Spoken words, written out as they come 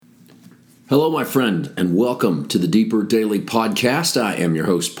Hello, my friend, and welcome to the Deeper Daily Podcast. I am your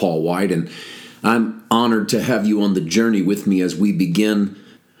host, Paul White, and I'm honored to have you on the journey with me as we begin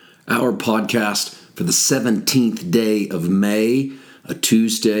our podcast for the 17th day of May, a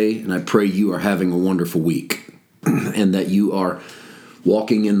Tuesday, and I pray you are having a wonderful week and that you are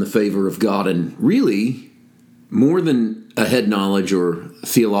walking in the favor of God. And really, more than a head knowledge or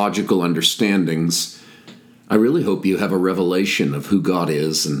theological understandings, I really hope you have a revelation of who God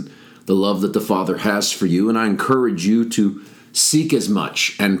is and the love that the Father has for you. And I encourage you to seek as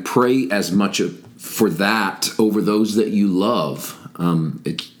much and pray as much for that over those that you love.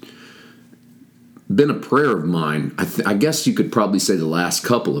 It's been a prayer of mine. I guess you could probably say the last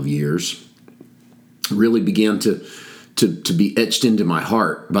couple of years really began to be etched into my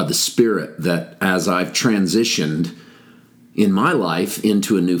heart by the Spirit, that as I've transitioned in my life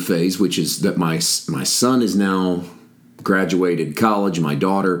into a new phase, which is that my son is now graduated college, my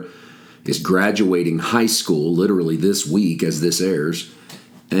daughter is graduating high school literally this week as this airs.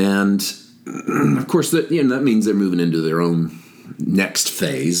 And of course that means they're moving into their own next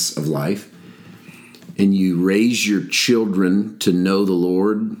phase of life. And you raise your children to know the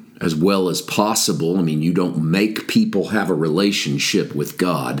Lord as well as possible. I mean, you don't make people have a relationship with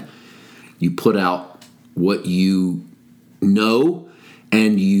God. You put out what you know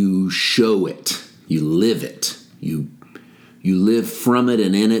and you show it. You live it. You live from it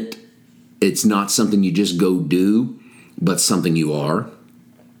and in it. It's not something you just go do, but something you are.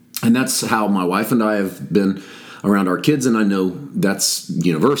 And that's how my wife and I have been around our kids, and I know that's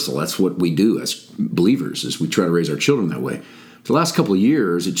universal. That's what we do as believers, is we try to raise our children that way. For the last couple of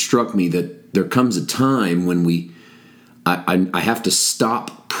years, it struck me that there comes a time when I have to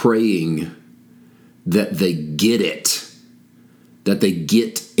stop praying that they get it, that they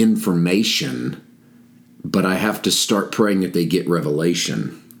get information, but I have to start praying that they get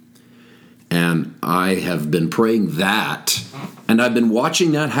revelation. And I have been praying that, and I've been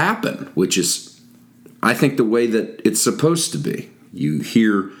watching that happen, which is, I think, the way that it's supposed to be. You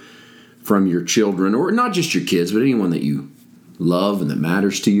hear from your children, or not just your kids, but anyone that you love and that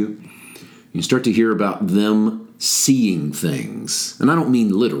matters to you. You start to hear about them seeing things. And I don't mean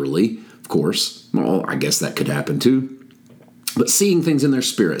literally, of course. Well, I guess that could happen too. But seeing things in their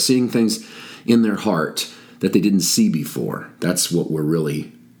spirit, seeing things in their heart that they didn't see before. That's what we're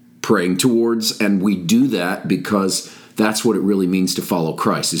really praying towards, and we do that because that's what it really means to follow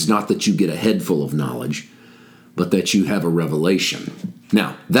Christ. It's not that you get a head full of knowledge, but that you have a revelation.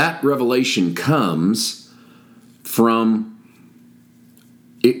 Now, that revelation comes from,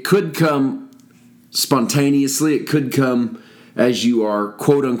 it could come spontaneously, it could come as you are,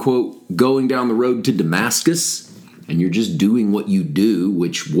 quote unquote, going down the road to Damascus, and you're just doing what you do,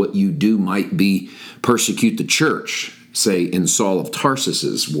 which what you do might be persecute the church, say in Saul of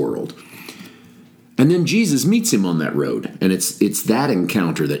Tarsus's world. And then Jesus meets him on that road, and it's that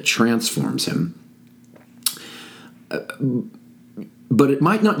encounter that transforms him. But it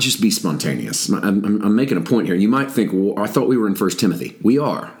might not just be spontaneous. I'm making a point here. You might think, well, I thought we were in 1 Timothy. We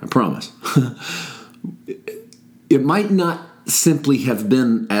are, I promise. It might not simply have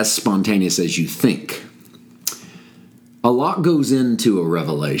been as spontaneous as you think. A lot goes into a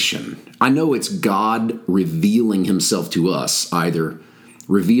revelation. I know it's God revealing himself to us, either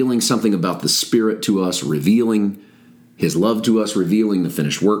revealing something about the Spirit to us, revealing his love to us, revealing the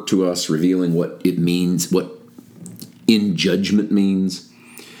finished work to us, revealing what it means, what in judgment means.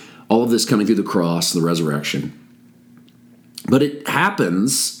 All of this coming through the cross, the resurrection. But it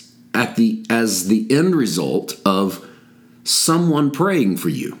happens as the end result of someone praying for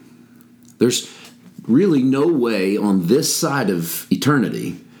you. There's really no way on this side of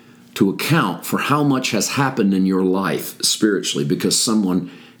eternity to account for how much has happened in your life spiritually because someone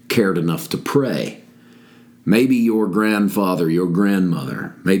cared enough to pray. Maybe your grandfather, your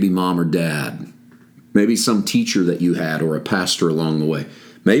grandmother, maybe mom or dad, maybe some teacher that you had or a pastor along the way,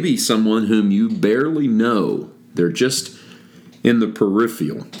 maybe someone whom you barely know. They're just in the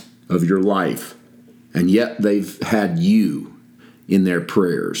peripheral of your life, and yet they've had you in their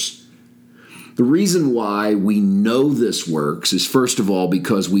prayers. The reason why we know this works is, first of all,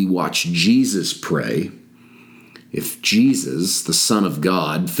 because we watch Jesus pray. If Jesus, the Son of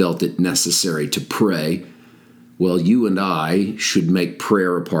God, felt it necessary to pray, well, you and I should make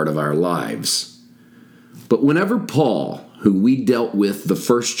prayer a part of our lives. But whenever Paul, who we dealt with the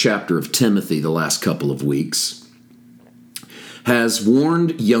first chapter of Timothy the last couple of weeks, has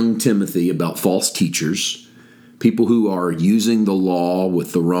warned young Timothy about false teachers, people who are using the law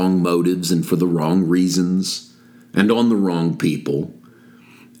with the wrong motives and for the wrong reasons and on the wrong people,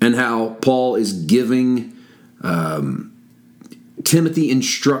 and how Paul is giving Timothy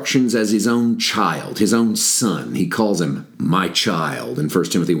instructions as his own child, his own son. He calls him my child in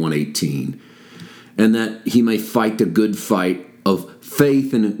 1 Timothy 1:18. And that he may fight the good fight of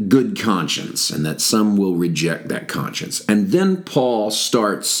faith and a good conscience, and that some will reject that conscience. And then Paul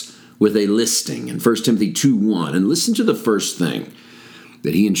starts with a listing in 1 Timothy 2:1. And listen to the first thing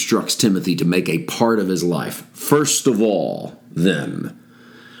that he instructs Timothy to make a part of his life. First of all, then,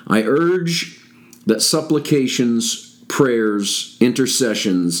 I urge that supplications, prayers,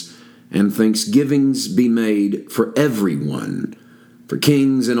 intercessions, and thanksgivings be made for everyone, for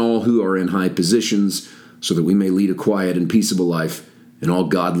kings and all who are in high positions, so that we may lead a quiet and peaceable life in all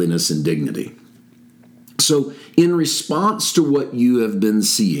godliness and dignity. So, in response to what you have been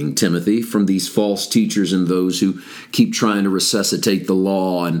seeing, Timothy, from these false teachers and those who keep trying to resuscitate the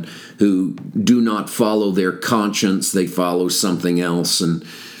law and who do not follow their conscience, they follow something else, and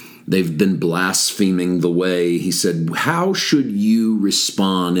they've been blaspheming the way, he said, how should you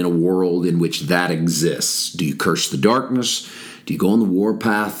respond in a world in which that exists? Do you curse the darkness? Do you go on the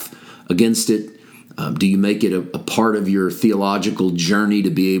warpath against it? Do you make it a part of your theological journey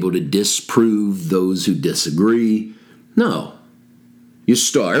to be able to disprove those who disagree? No. You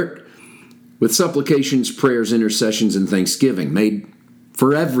start with supplications, prayers, intercessions, and thanksgiving made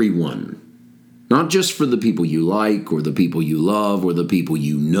for everyone. Not just for the people you like or the people you love or the people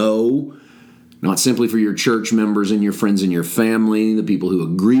you know. Not simply for your church members and your friends and your family, the people who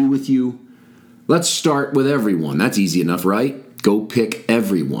agree with you. Let's start with everyone. That's easy enough, right? Go pick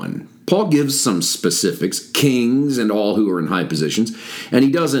everyone. Paul gives some specifics, kings and all who are in high positions, and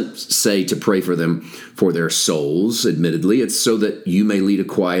he doesn't say to pray for them for their souls, admittedly. It's so that you may lead a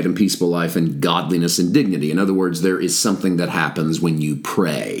quiet and peaceful life in godliness and dignity. In other words, there is something that happens when you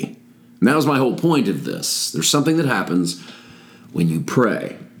pray. And that was my whole point of this. There's something that happens when you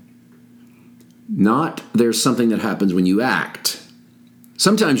pray. Not there's something that happens when you act.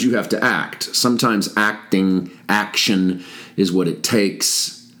 Sometimes you have to act. Sometimes action is what it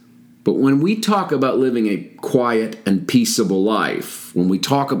takes. But when we talk about living a quiet and peaceable life, when we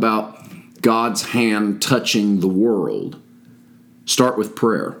talk about God's hand touching the world, start with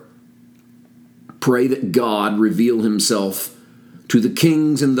prayer. Pray that God reveal himself to the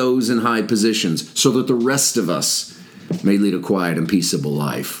kings and those in high positions so that the rest of us may lead a quiet and peaceable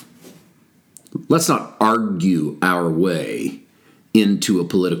life. Let's not argue our way into a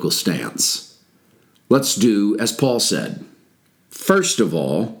political stance. Let's do as Paul said. First of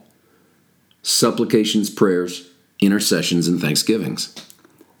all, supplications, prayers, intercessions, and thanksgivings.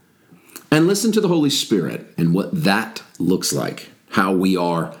 And listen to the Holy Spirit and what that looks like, how we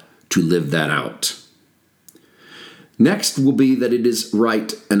are to live that out. Next will be that it is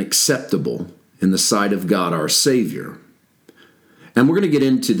right and acceptable in the sight of God our Savior. And we're going to get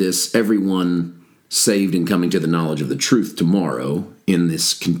into this, everyone saved and coming to the knowledge of the truth tomorrow in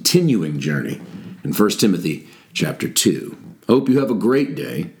this continuing journey in 1 Timothy chapter 2. Hope you have a great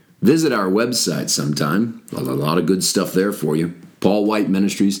day. Visit our website sometime. A lot of good stuff there for you.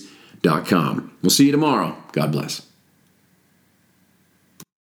 PaulWhiteMinistries.com. We'll see you tomorrow. God bless.